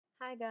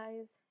Hi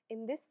guys,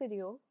 in this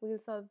video we'll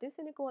solve this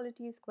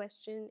inequalities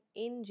question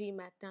in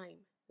GMAT time.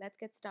 Let's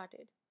get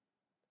started.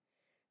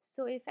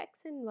 So if x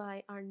and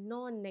y are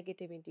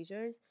non-negative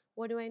integers,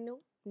 what do I know?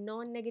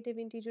 Non-negative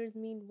integers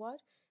mean what?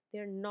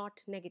 They're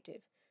not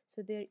negative.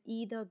 So they're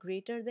either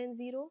greater than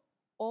 0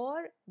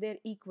 or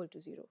they're equal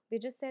to 0. They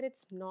just said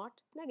it's not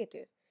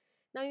negative.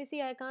 Now you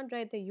see I can't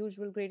write the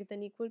usual greater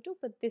than equal to,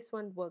 but this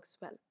one works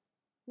well.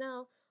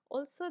 Now,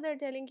 also they're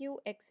telling you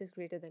x is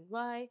greater than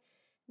y.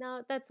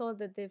 Now, that's all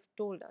that they've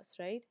told us,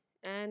 right?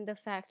 And the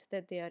fact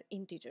that they are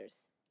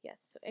integers.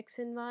 Yes, so x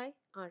and y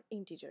are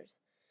integers.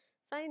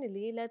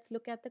 Finally, let's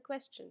look at the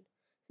question.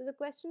 So the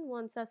question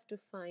wants us to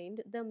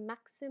find the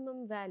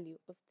maximum value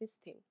of this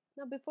thing.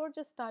 Now, before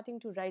just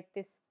starting to write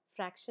this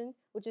fraction,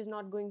 which is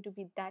not going to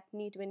be that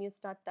neat when you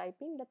start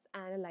typing, let's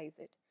analyze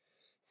it.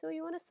 So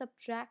you want to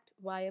subtract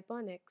y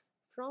upon x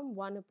from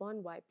 1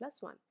 upon y plus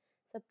 1,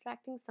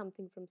 subtracting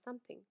something from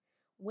something.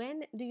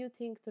 When do you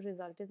think the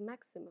result is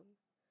maximum?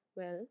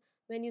 Well,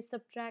 when you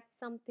subtract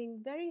something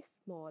very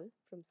small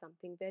from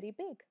something very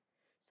big.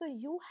 So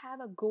you have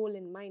a goal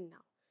in mind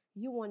now.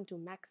 You want to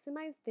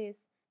maximize this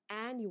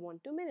and you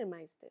want to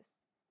minimize this.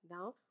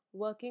 Now,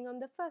 working on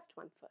the first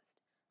one first.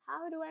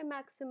 How do I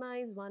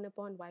maximize 1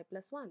 upon y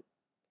plus 1?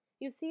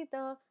 You see,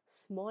 the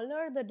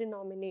smaller the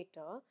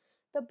denominator,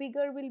 the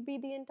bigger will be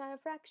the entire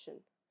fraction.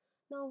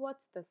 Now,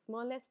 what's the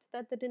smallest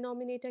that the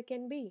denominator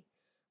can be?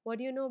 What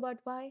do you know about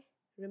y?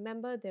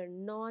 Remember, they're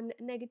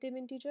non-negative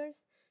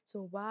integers.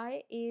 So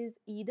y is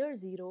either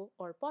 0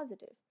 or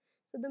positive.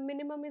 So the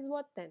minimum is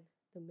what then?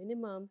 The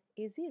minimum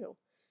is 0.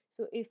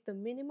 So if the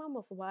minimum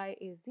of y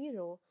is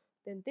 0,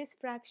 then this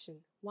fraction,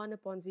 1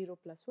 upon 0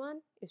 plus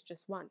 1, is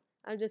just 1.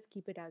 I'll just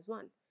keep it as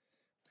 1.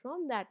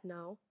 From that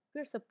now,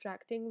 we're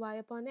subtracting y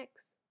upon x.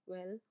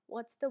 Well,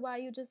 what's the y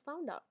you just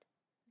found out?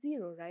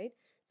 0, right?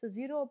 So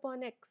 0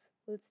 upon x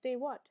will stay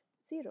what?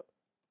 0.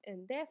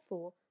 And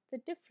therefore, the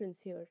difference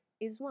here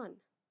is 1.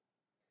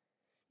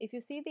 If you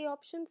see the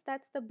options,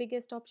 that's the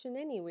biggest option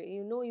anyway.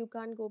 You know you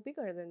can't go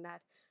bigger than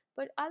that.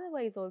 But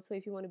otherwise also,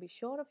 if you want to be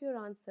sure of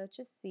your answer,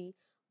 just see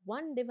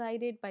 1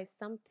 divided by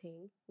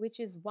something which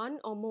is 1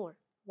 or more.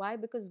 Why?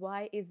 Because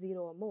y is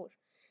 0 or more.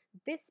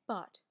 This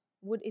part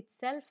would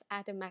itself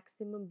at a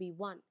maximum be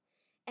 1.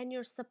 And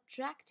you're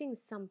subtracting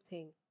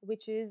something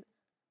which is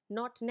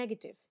not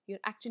negative.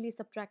 You're actually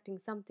subtracting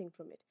something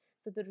from it.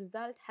 So the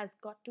result has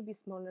got to be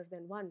smaller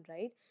than 1,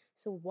 right?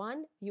 So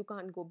 1, you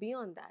can't go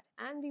beyond that.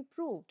 And we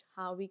proved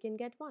how we can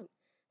get 1.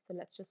 So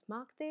let's just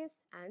mark this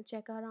and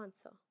check our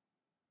answer.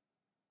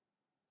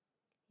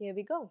 Here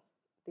we go.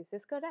 This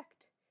is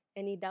correct.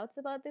 Any doubts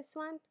about this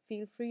one?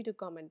 Feel free to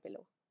comment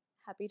below.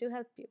 Happy to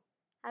help you.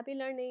 Happy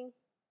learning.